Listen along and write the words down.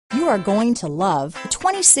you are going to love the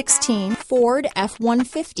 2016 Ford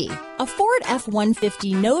F-150. A Ford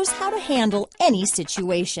F-150 knows how to handle any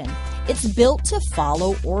situation. It's built to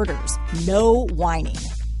follow orders, no whining.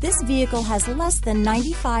 This vehicle has less than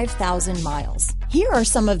 95,000 miles. Here are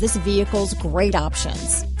some of this vehicle's great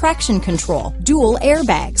options: traction control, dual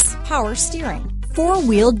airbags, power steering,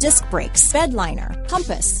 four-wheel disc brakes, bedliner,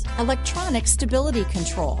 compass, electronic stability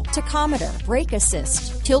control, tachometer, brake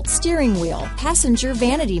assist, tilt steering wheel, passenger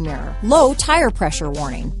vanity mirror, low tire pressure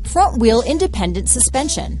warning, front wheel independent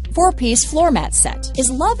suspension, four-piece floor mat set. Is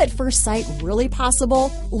love at first sight really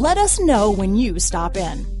possible? Let us know when you stop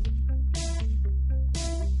in.